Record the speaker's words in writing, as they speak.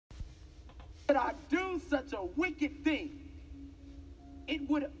I do such a wicked thing? It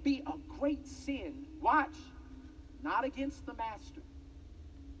would be a great sin. Watch, not against the master.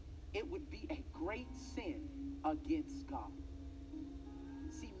 It would be a great sin against God.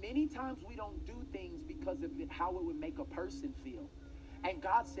 See, many times we don't do things because of how it would make a person feel. And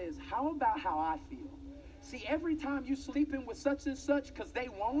God says, how about how I feel? See, every time you sleeping with such and such because they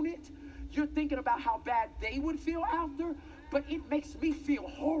want it, you're thinking about how bad they would feel after. But it makes me feel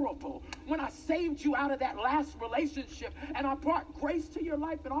horrible when I saved you out of that last relationship and I brought grace to your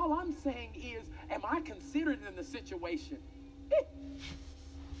life. And all I'm saying is, am I considered in the situation?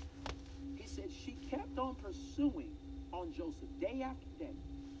 He said she kept on pursuing on Joseph day after day,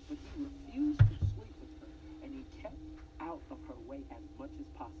 but he refused to sleep with her, and he kept out of her way as much as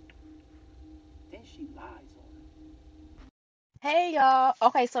possible. Then she lies on him. Hey y'all.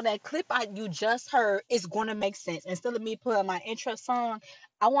 Okay, so that clip you just heard is going to make sense. Instead of me putting my intro song,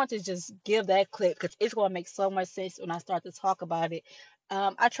 I want to just give that clip because it's going to make so much sense when I start to talk about it.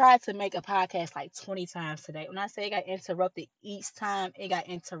 I tried to make a podcast like 20 times today. When I say it got interrupted each time, it got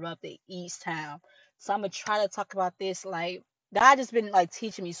interrupted each time. So I'm gonna try to talk about this. Like God just been like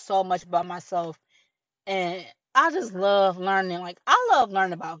teaching me so much about myself, and I just love learning. Like I love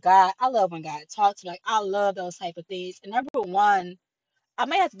learning about God. I love when God talks to me. Like I love those type of things. And number one, I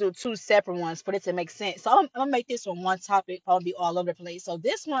may have to do two separate ones for it to make sense. So I'm gonna make this one topic. I'll be all over the place. So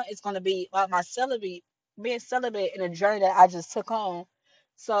this one is gonna be about my celibate, being celibate in a journey that I just took on.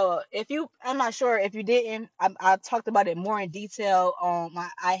 So if you, I'm not sure if you didn't, I talked about it more in detail on my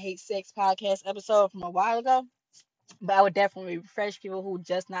I Hate Sex podcast episode from a while ago. But I would definitely refresh people who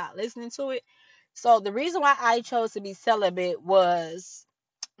just not listening to it. So the reason why I chose to be celibate was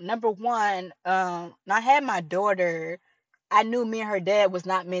number one, when I had my daughter, I knew me and her dad was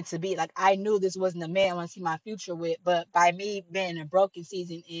not meant to be. Like I knew this wasn't the man I want to see my future with. But by me being in a broken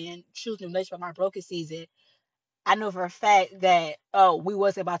season and choosing a relationship with my broken season, I know for a fact that we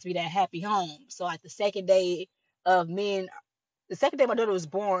wasn't about to be that happy home. So like of me and the second day my daughter was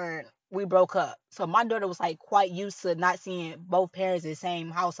born, we broke up. So my daughter was like quite used to not seeing both parents in the same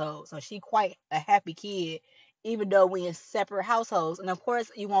household. So she quite a happy kid, even though we in separate households. And of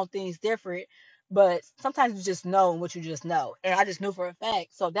course you want things different, but sometimes you just know what you just know. And I just knew for a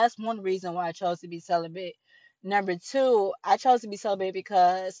fact. So that's one reason why I chose to be celibate. Number two, I chose to be celibate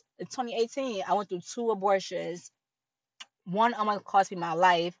because in 2018 I went through two abortions. One almost cost me my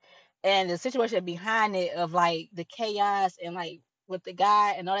life, and the situation behind it of like the chaos and like with the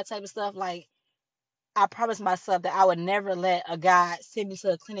guy and all that type of stuff. Like I promised myself that I would never let a guy send me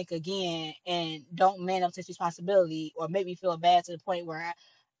to a clinic again and don't man up to his responsibility or make me feel bad to the point where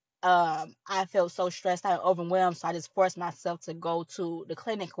I felt so stressed out and overwhelmed. So I just forced myself to go to the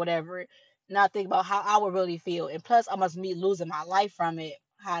clinic, whatever. Not think about how I would really feel, and plus I must me losing my life from it.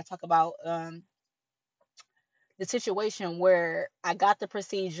 How I talk about the situation where I got the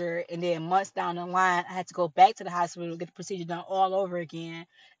procedure and then months down the line I had to go back to the hospital to get the procedure done all over again,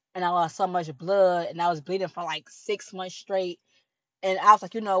 and I lost so much blood and I was bleeding for like 6 months straight, and I was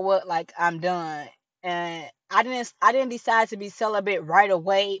like, you know what, like I'm done. And I didn't decide to be celibate right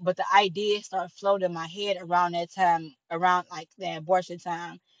away, but the idea started floating in my head around that time, around like the abortion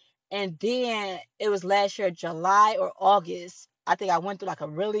time. And then it was last year, July or August. I think I went through like a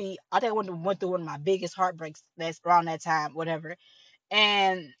really, I think I went through one of my biggest heartbreaks that's around that time, whatever.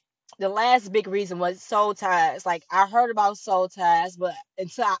 And the last big reason was soul ties. Like I heard about soul ties, but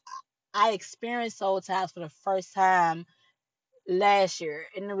until I experienced soul ties for the first time last year,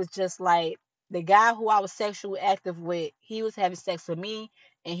 and it was just like the guy who I was sexually active with, he was having sex with me,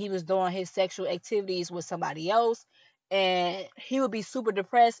 and he was doing his sexual activities with somebody else, and he would be super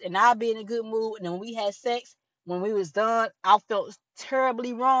depressed, and I'd be in a good mood, and then when we had sex, when we was done, I felt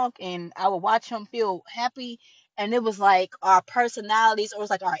terribly wrong, and I would watch him feel happy, and it was like our personalities, or it was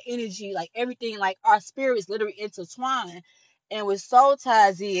like our energy, like everything, like our spirits literally intertwined. And with soul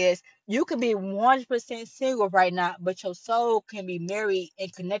ties is you can be 100% single right now, but your soul can be married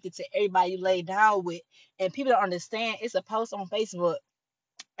and connected to everybody you lay down with. And people don't understand. It's a post on Facebook,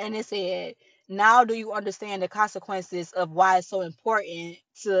 and it said, "Now do you understand the consequences of why it's so important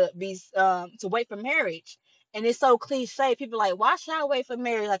to wait for marriage?" And it's so cliche. People are like, why should I wait for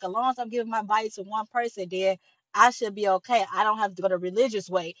marriage? Like, as long as I'm giving my body to one person, then I should be okay. I don't have to go the religious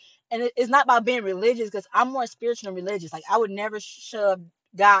way. And it's not about being religious because I'm more spiritual than religious. Like, I would never shove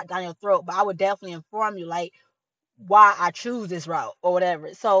God down your throat, but I would definitely inform you, like, why I choose this route or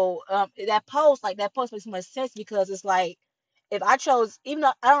whatever. So that post makes so much sense because it's like if I chose, even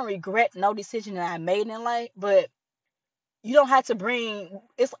though I don't regret no decision that I made in life, but you don't have to bring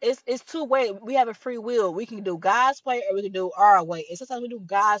it's two way. We have a free will. We can do God's way or we can do our way. And sometimes we do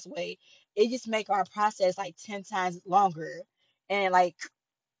God's way. It just make our process like 10 times longer. And like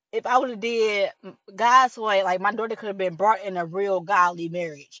if I would have did God's way, like my daughter could have been brought in a real godly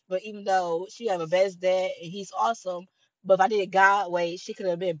marriage. But even though she have a best dad and he's awesome, but if I did God way, she could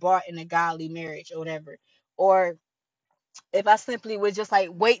have been brought in a godly marriage or whatever. Or if I simply would just like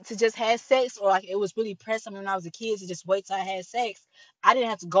wait to just have sex, or like it was really pressing when I was a kid to just wait till I had sex, I didn't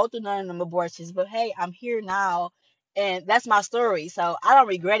have to go through none of them abortions. But hey, I'm here now, and that's my story. So I don't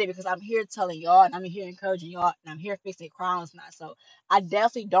regret it because I'm here telling y'all, and I'm here encouraging y'all, and I'm here fixing crowns now. So I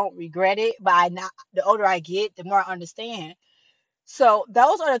definitely don't regret it. But I not the older I get, the more I understand. So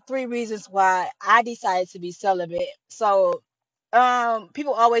those are the three reasons why I decided to be celibate. So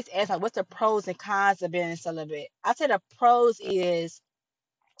people always ask like what's the pros and cons of being celibate. I say the pros is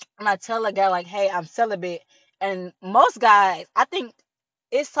when I tell a guy like, hey, I'm celibate, and most guys, I think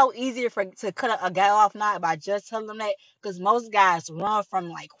it's so easier for to cut a guy off not by just telling them that, because most guys run from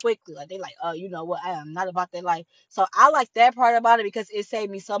like quickly, like they like, oh, you know what, I am not about that life. So I like that part about it because it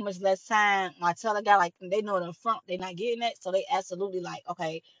saved me so much less time. When I tell a guy like they know in the front they're not getting that, so they absolutely like,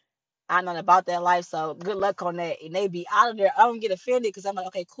 okay, I'm not about that life, so good luck on that. And they be out of there. I don't get offended because I'm like,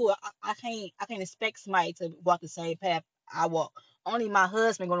 okay, cool. I can't expect somebody to walk the same path I walk. Only my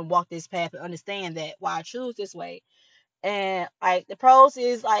husband gonna walk this path and understand that why I choose this way. And like the pros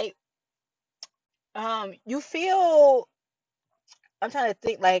is like, you feel. I'm trying to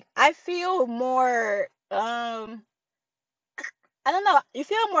think. Like I feel more. I don't know. You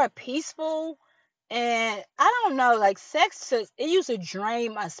feel more peaceful, and I don't know. Like sex, just it used to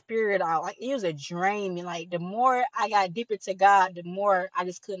drain my spirit out. Like it used to drain me. Like the more I got deeper to God, the more I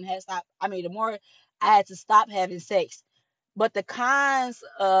just couldn't have stop. I mean, the more I had to stop having sex. But the cons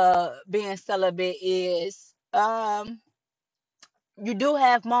of being celibate is, you do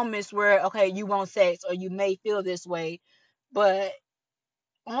have moments where okay, you want sex or you may feel this way, but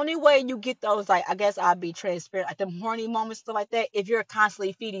only way you get those, like, I guess I'll be transparent, like the horny moments, stuff like that, if you're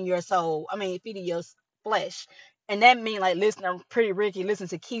constantly feeding your soul, I mean, feeding your flesh. And that mean like listen, I'm Pretty Ricky, listen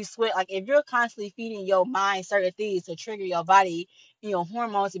to Keith Sweat. Like if you're constantly feeding your mind certain things to trigger your body,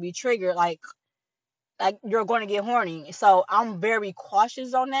 hormones to be triggered, like you're going to get horny. So I'm very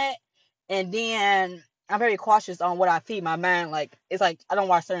cautious on that. And then I'm very cautious on what I feed my mind. Like it's like I don't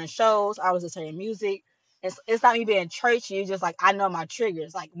watch certain shows, I was to certain music. It's not me being churchy, it's just like I know my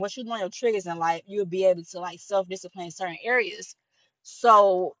triggers. Like once you know your triggers in life, you'll be able to like self-discipline in certain areas.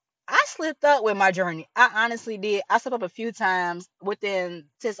 So I slipped up with my journey. I honestly did. I slipped up a few times within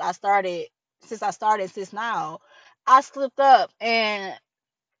since now. I slipped up, and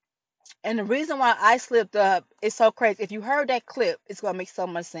the reason why I slipped up is so crazy. If you heard that clip, it's gonna make so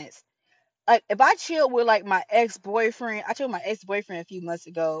much sense. Like if I chilled with like my ex-boyfriend, I chilled with my ex-boyfriend a few months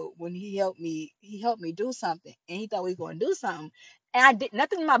ago when he helped me do something and he thought we was gonna do something. And I did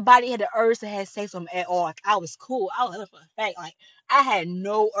nothing in my body had the urge to have sex with him at all. Like I was cool. I was for a fact. Like I had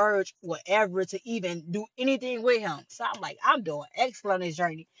no urge whatever to even do anything with him. So I'm like, I'm doing excellent on this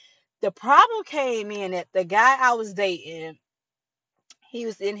journey. The problem came in that the guy I was dating, he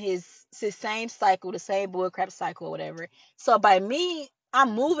was in his same cycle, the same bullcrap cycle or whatever. So by me,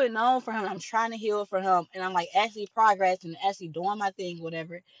 I'm moving on for him. I'm trying to heal for him, and I'm like actually progressing, actually doing my thing,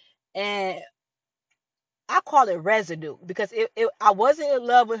 whatever. And I call it residue because I wasn't in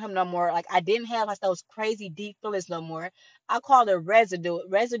love with him no more. Like I didn't have like those crazy deep feelings no more. I call it residue.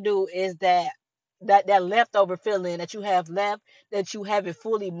 Residue is that leftover feeling that you have left that you haven't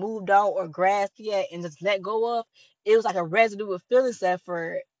fully moved on or grasped yet and just let go of. It was like a residue of feelings that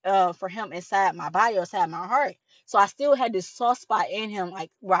for him inside my body or inside my heart. So I still had this soft spot in him, like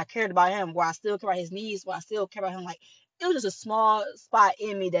where I cared about him, where I still care about his needs, where I still care about him. Like it was just a small spot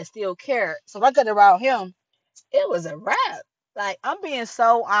in me that still cared. So if I got around him, it was a wrap. Like I'm being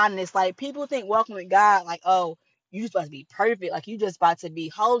so honest. Like people think walking with God, like, oh, you supposed to be perfect, like you just about to be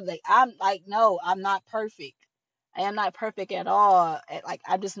holy. Like I'm like, no, I'm not perfect. I am not perfect at all. Like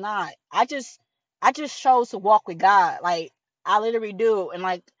I'm just not. I just chose to walk with God. Like I literally do. And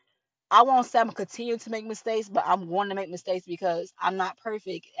like I won't say I'm gonna continue to make mistakes, but I'm going to make mistakes because I'm not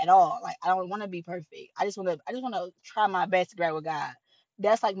perfect at all. Like I don't want to be perfect. I just wanna try my best to grab with God.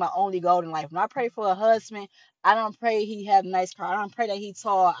 That's like my only goal in life. When I pray for a husband, I don't pray he have a nice car. I don't pray that he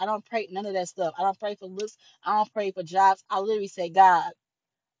tall. I don't pray none of that stuff. I don't pray for looks. I don't pray for jobs. I literally say, God,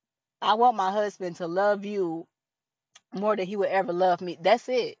 I want my husband to love you more than he would ever love me. That's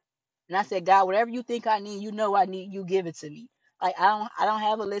it. And I said, God, whatever you think I need, you know I need, you give it to me. Like I don't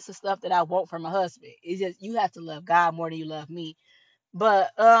have a list of stuff that I want from a husband. It's just you have to love God more than you love me.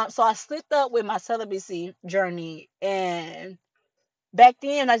 But so I slipped up with my celibacy journey, and back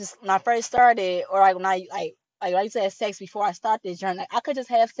then when I first started, or like when I used to have sex before I start this journey, like, I could just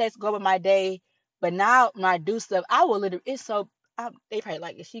have sex, go with my day. But now when I do stuff, I will literally, it's so they probably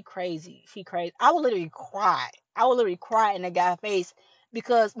like, is she crazy? She crazy. I will literally cry. I will literally cry in the guy's face,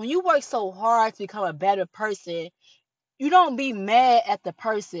 because when you work so hard to become a better person, you don't be mad at the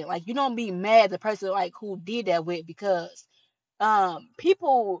person. Like, you don't be mad at the person like who did that with, because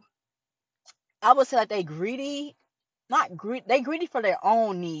people, I would say, like, they greedy, not greedy, they greedy for their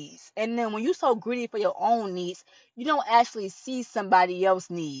own needs. And then when you so greedy for your own needs, you don't actually see somebody else's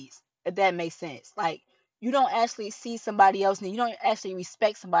needs, if that makes sense. Like, you don't actually see somebody else's needs. You don't actually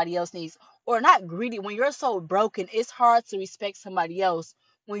respect somebody else's needs. Or not greedy. When you're so broken, it's hard to respect somebody else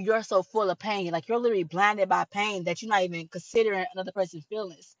when you're so full of pain. Like, you're literally blinded by pain that you're not even considering another person's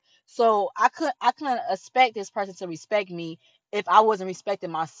feelings. So I couldn't expect this person to respect me if I wasn't respecting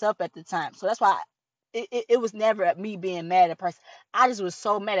myself at the time. So that's why it was never at me being mad at a person. I just was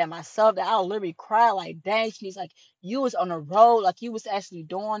so mad at myself that I would literally cry like, dang, Shanice, like, you was on the road, like, you was actually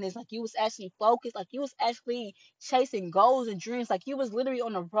doing this, like, you was actually focused, like, you was actually chasing goals and dreams, like, you was literally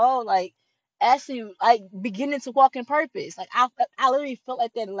on the road, like, actually, like, beginning to walk in purpose. Like, I literally felt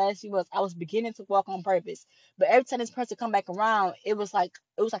like that in the last few months. I was beginning to walk on purpose. But every time this person come back around, it was like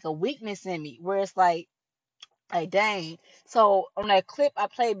a weakness in me, where it's like, dang. So on that clip I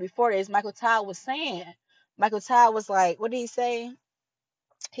played before this, Michael Todd was like, what did he say?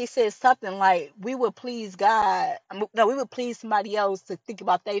 He said something like, we would please God. No, we would please somebody else to think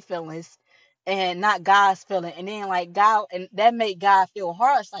about their feelings and not God's feeling. And then, like, God, and that made God feel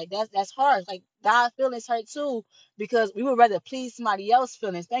harsh. Like, that's harsh. Like, God's feelings hurt too, because we would rather please somebody else's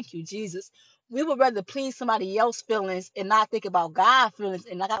feelings. Thank you, Jesus. We would rather please somebody else's feelings and not think about God's feelings.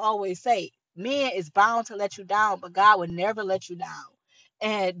 And like I always say, man is bound to let you down, but God would never let you down.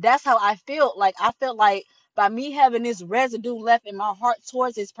 And that's how I feel. Like, I felt like by me having this residue left in my heart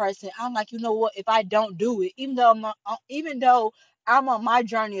towards this person, I'm like, you know what? If I don't do it, even though I'm on my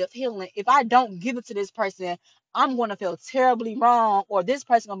journey of healing, if I don't give it to this person, I'm gonna feel terribly wrong, or this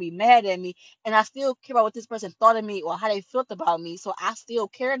person gonna be mad at me, and I still care about what this person thought of me or how they felt about me. So I still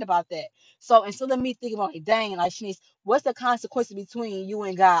cared about that. So instead of me thinking about, like, dang, like, Shanice, what's the consequence between you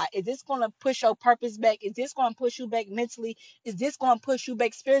and God? Is this gonna push your purpose back? Is this gonna push you back mentally? Is this going to push you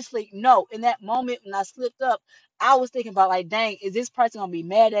back spiritually? No. In that moment when I slipped up, I was thinking about, like, dang, is this person going to be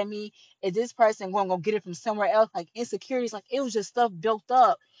mad at me? Is this person going to get it from somewhere else? Like, insecurities, like, it was just stuff built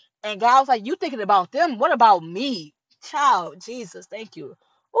up. And God was like, you thinking about them? What about me? Child, Jesus, thank you.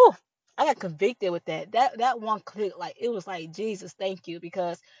 Ooh, I got convicted with that. That one click, like, it was like, Jesus, thank you,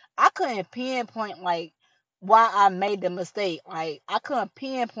 because I couldn't pinpoint, like, why I made the mistake. Like, I couldn't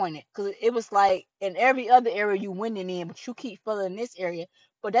pinpoint it, because it was like in every other area you winning in, but you keep failing in this area.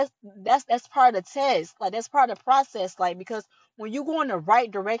 But that's part of the test. Like, that's part of the process. Like, because when you go in the right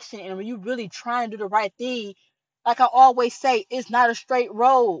direction and when you really try and do the right thing, like I always say, it's not a straight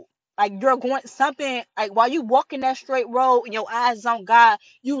road. Like, you're going something, like, while you walking that straight road and your eyes is on God,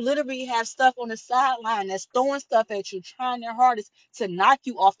 you literally have stuff on the sideline that's throwing stuff at you, trying their hardest to knock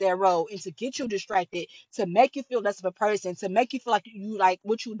you off that road and to get you distracted, to make you feel less of a person, to make you feel like you, like,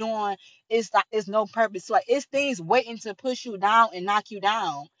 what you doing is like, it's no purpose. Like, it's things waiting to push you down and knock you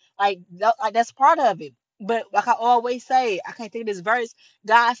down. Like that's part of it. But like I always say, I can't think of this verse.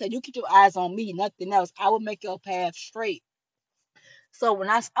 God said, "You keep your eyes on me, nothing else. I will make your path straight." So when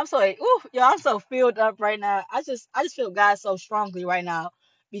I'm so, ooh, yo, I'm so filled up right now. I just feel God so strongly right now,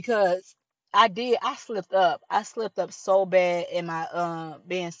 because I slipped up. I slipped up so bad in my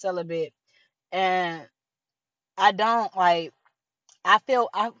being celibate, and I don't like.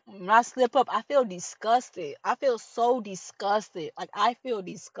 When I slip up, I feel disgusted. I feel so disgusted. Like, I feel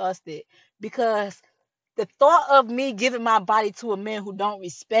disgusted, because the thought of me giving my body to a man who don't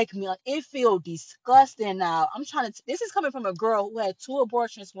respect me, like, it feel disgusting now. This is coming from a girl who had two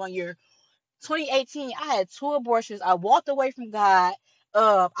abortions one year. 2018, I had two abortions. I walked away from God.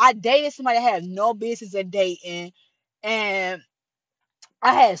 I dated somebody I had no business in dating. And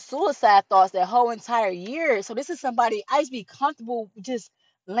I had suicide thoughts that whole entire year. So this is somebody I used to be comfortable just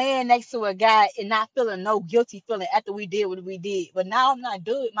laying next to a guy and not feeling no guilty feeling after we did what we did. But now I'm not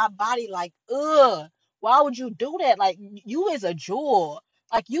doing it. My body like, ugh, why would you do that? Like, you is a jewel.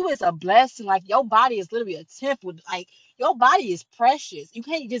 Like, you is a blessing. Like, your body is literally a temple. Like, your body is precious. You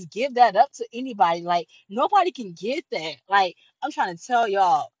can't just give that up to anybody. Like, nobody can get that. Like, I'm trying to tell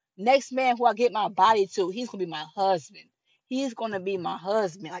y'all, next man who I get my body to, he's gonna be my husband. He's gonna be my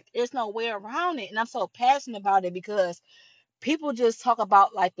husband. Like, there's no way around it. And I'm so passionate about it, because people just talk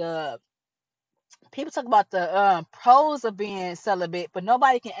about, like, people talk about the pros of being celibate, but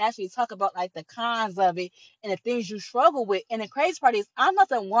nobody can actually talk about like the cons of it and the things you struggle with. And the crazy part is, I'm not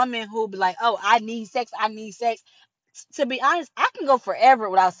the woman who be like, oh, I need sex, I need sex. To be honest, I can go forever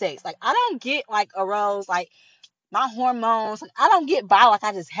without sex. Like, I don't get like a rose, like my hormones. Like, I don't get by like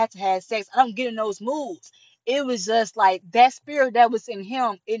I just had to have sex. I don't get in those moods. It was just like that spirit that was in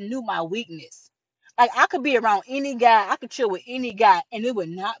him. It knew my weakness. Like, I could be around any guy, I could chill with any guy, and it would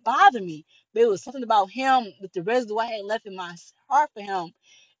not bother me. But it was something about him with the residue I had left in my heart for him.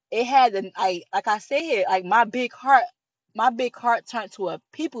 It had the like I said, like my big heart turned to a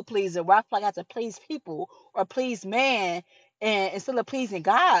people pleaser where I feel like I have to please people or please man, and instead of pleasing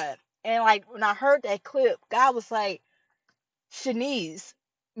God. And like when I heard that clip, God was like, Shanice,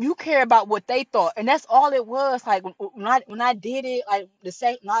 you care about what they thought, and that's all it was. Like when I did it, like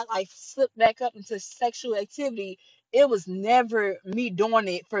when I like slipped back up into sexual activity, it was never me doing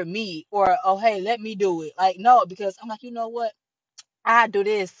it for me or, oh hey, let me do it. Like, no, because I'm like, you know what? I do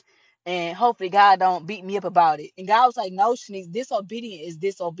this, and hopefully God don't beat me up about it. And God was like, no, Shanice, disobedient is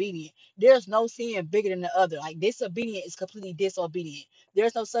disobedient. There's no sin bigger than the other. Like, disobedient is completely disobedient.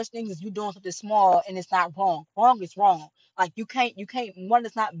 There's no such thing as you doing something small and it's not wrong. Wrong is wrong. Like, you can't, one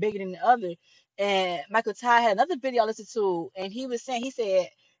is not bigger than the other. And Michael Ty had another video I listened to, and he said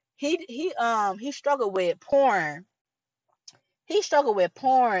he struggled with porn. He struggled with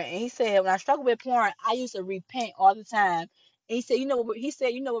porn, and he said, when I struggled with porn, I used to repent all the time. And he said, you know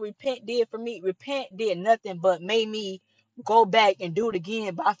what repent did for me? Repent did nothing but made me go back and do it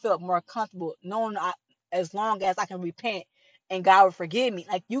again, but I felt more comfortable knowing as long as I can repent and God will forgive me.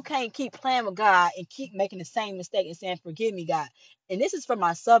 Like, you can't keep playing with God and keep making the same mistake and saying, forgive me, God. And this is for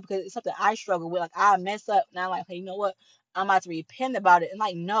myself because it's something I struggle with. Like, I mess up and I'm like, hey, you know what? I'm about to repent about it. And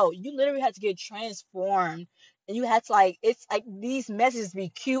like, no, you literally have to get transformed, and you have to, like, it's like these messages be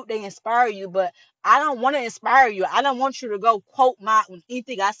cute, they inspire you, but I don't want to inspire you. I don't want you to go quote my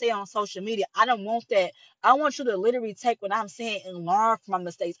anything I say on social media. I don't want that. I want you to literally take what I'm saying and learn from my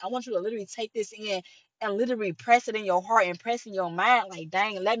mistakes. I want you to literally take this in and literally press it in your heart and press in your mind, like,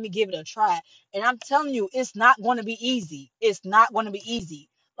 dang, let me give it a try. And I'm telling you, it's not going to be easy. It's not going to be easy.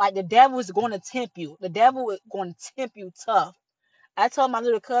 Like, the devil is going to tempt you. The devil is going to tempt you tough. I told my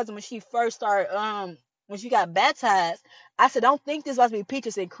little cousin when she first started, when she got baptized, I said, don't think this was to be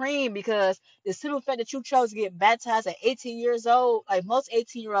peaches and cream, because the simple fact that you chose to get baptized at 18 years old, like most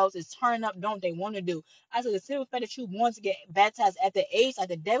 18-year-olds is turning up, don't they want to do. I said, the simple fact that you want to get baptized at the age, like,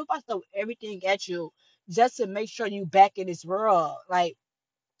 the devil about to throw everything at you just to make sure you back in this world. Like,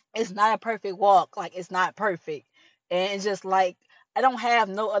 it's not a perfect walk. Like, it's not perfect. And it's just like, I don't have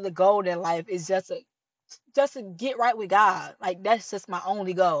no other goal in life. It's just to get right with God. Like, that's just my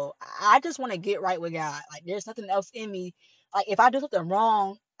only goal. I just want to get right with God. Like, there's nothing else in me. Like, if I do something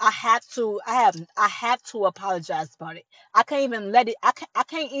wrong, I have to apologize about it. I can't even let it. I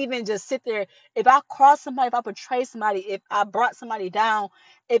can't even just sit there. If I cross somebody, if I betray somebody, if I brought somebody down,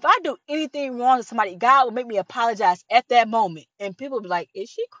 if I do anything wrong to somebody, God will make me apologize at that moment. And people will be like, is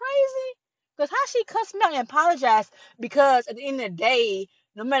she crazy? Because how she cuss me out and apologize? Because at the end of the day,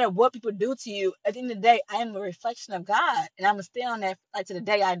 no matter what people do to you, at the end of the day, I am a reflection of God, and I'm gonna stay on that like to the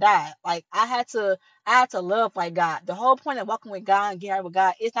day I die. Like, I had to love like God. The whole point of walking with God and getting right with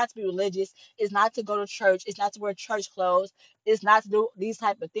God is not to be religious. It's not to go to church. It's not to wear church clothes. It's not to do these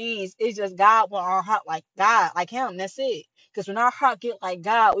type of things. It's just God want our heart like God, like Him. That's it. Because when our heart get like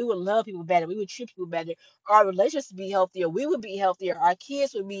God, we would love people better. We would treat people better. Our relationships would be healthier. We would be healthier. Our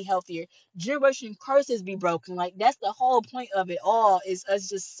kids would be healthier. Generation curses be broken. Like, that's the whole point of it all, is us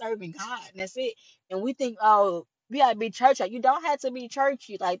just serving God. And that's it. And we think, oh, we gotta be churchy. Like, you don't have to be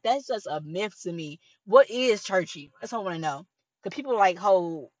churchy. Like, that's just a myth to me. What is churchy? That's what I want to know. Because people like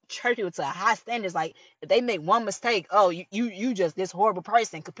hold churchy to high standards. Like, if they make one mistake, oh, you just this horrible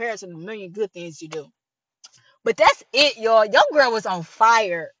person compared to the million good things you do. But that's it, y'all. Your girl was on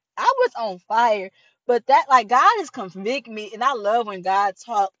fire. I was on fire. But that, like, God has convicted me, and I love when God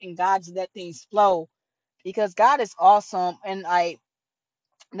talk and God just let things flow, because God is awesome. And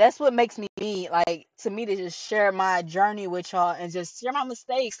that's what makes me like, to me, to just share my journey with y'all and just share my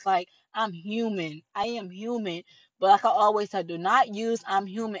mistakes. Like, I'm human. I am human. But like I always say, do not use I'm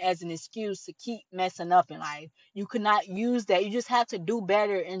human as an excuse to keep messing up in life. You cannot use that. You just have to do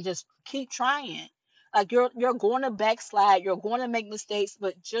better and just keep trying. Like, you're going to backslide, you're going to make mistakes,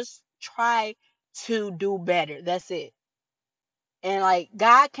 but just try to do better. That's it. And like,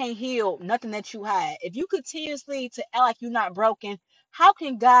 God can't heal nothing that you had. If you continuously to act like you're not broken, how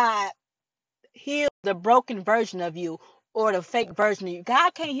can God heal the broken version of you or the fake version of you?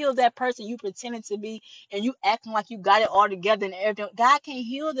 God can't heal that person you pretending to be and you acting like you got it all together and everything. God can't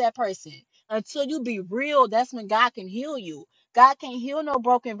heal that person. until you be real, that's when God can heal you. God can't heal no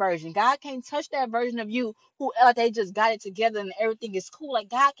broken version. God can't touch that version of you who they just got it together and everything is cool. Like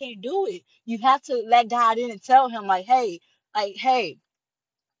God can't do it. You have to let God in and tell him hey,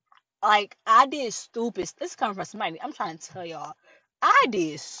 like I did stupid. This comes from somebody. I'm trying to tell y'all, I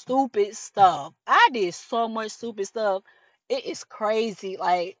did stupid stuff. I did so much stupid stuff. It is crazy.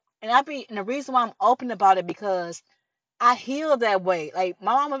 Like, and the reason why I'm open about it because I heal that way. Like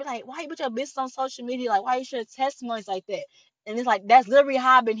my mom would be like, "Why you put your business on social media? Like, why you share testimonies like that?" And it's like that's literally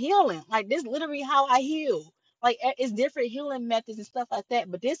how I've been healing. Like this, literally how I heal. Like it's different healing methods and stuff like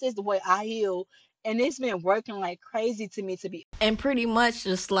that, but this is the way I heal, and it's been working like crazy to me to be. And pretty much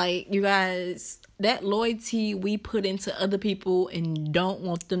just like you guys, that loyalty we put into other people and don't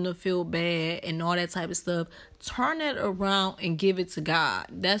want them to feel bad and all that type of stuff, turn it around and give it to God.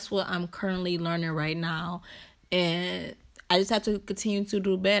 That's what I'm currently learning right now. And I just have to continue to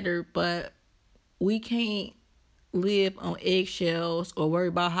do better, but we can't live on eggshells or worry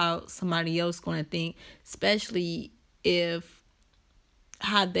about how somebody else going to think, especially if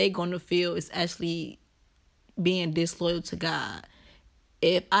how they going to feel is actually being disloyal to God.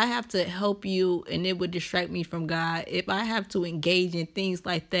 If I have to help you and it would distract me from God, if I have to engage in things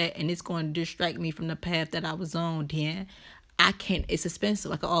like that and it's going to distract me from the path that I was on, then I can't. It's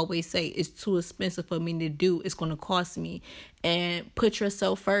expensive. Like I always say, it's too expensive for me to do. It's going to cost me. And put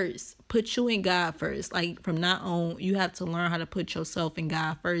yourself first. Put you in God first. Like from now on, you have to learn how to put yourself in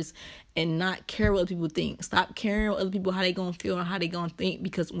God first and not care what other people think. Stop caring what other people, how they going to feel and how they going to think.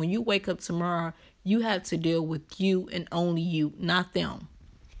 Because when you wake up tomorrow, you have to deal with you and only you, not them.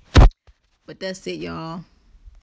 But that's it, y'all.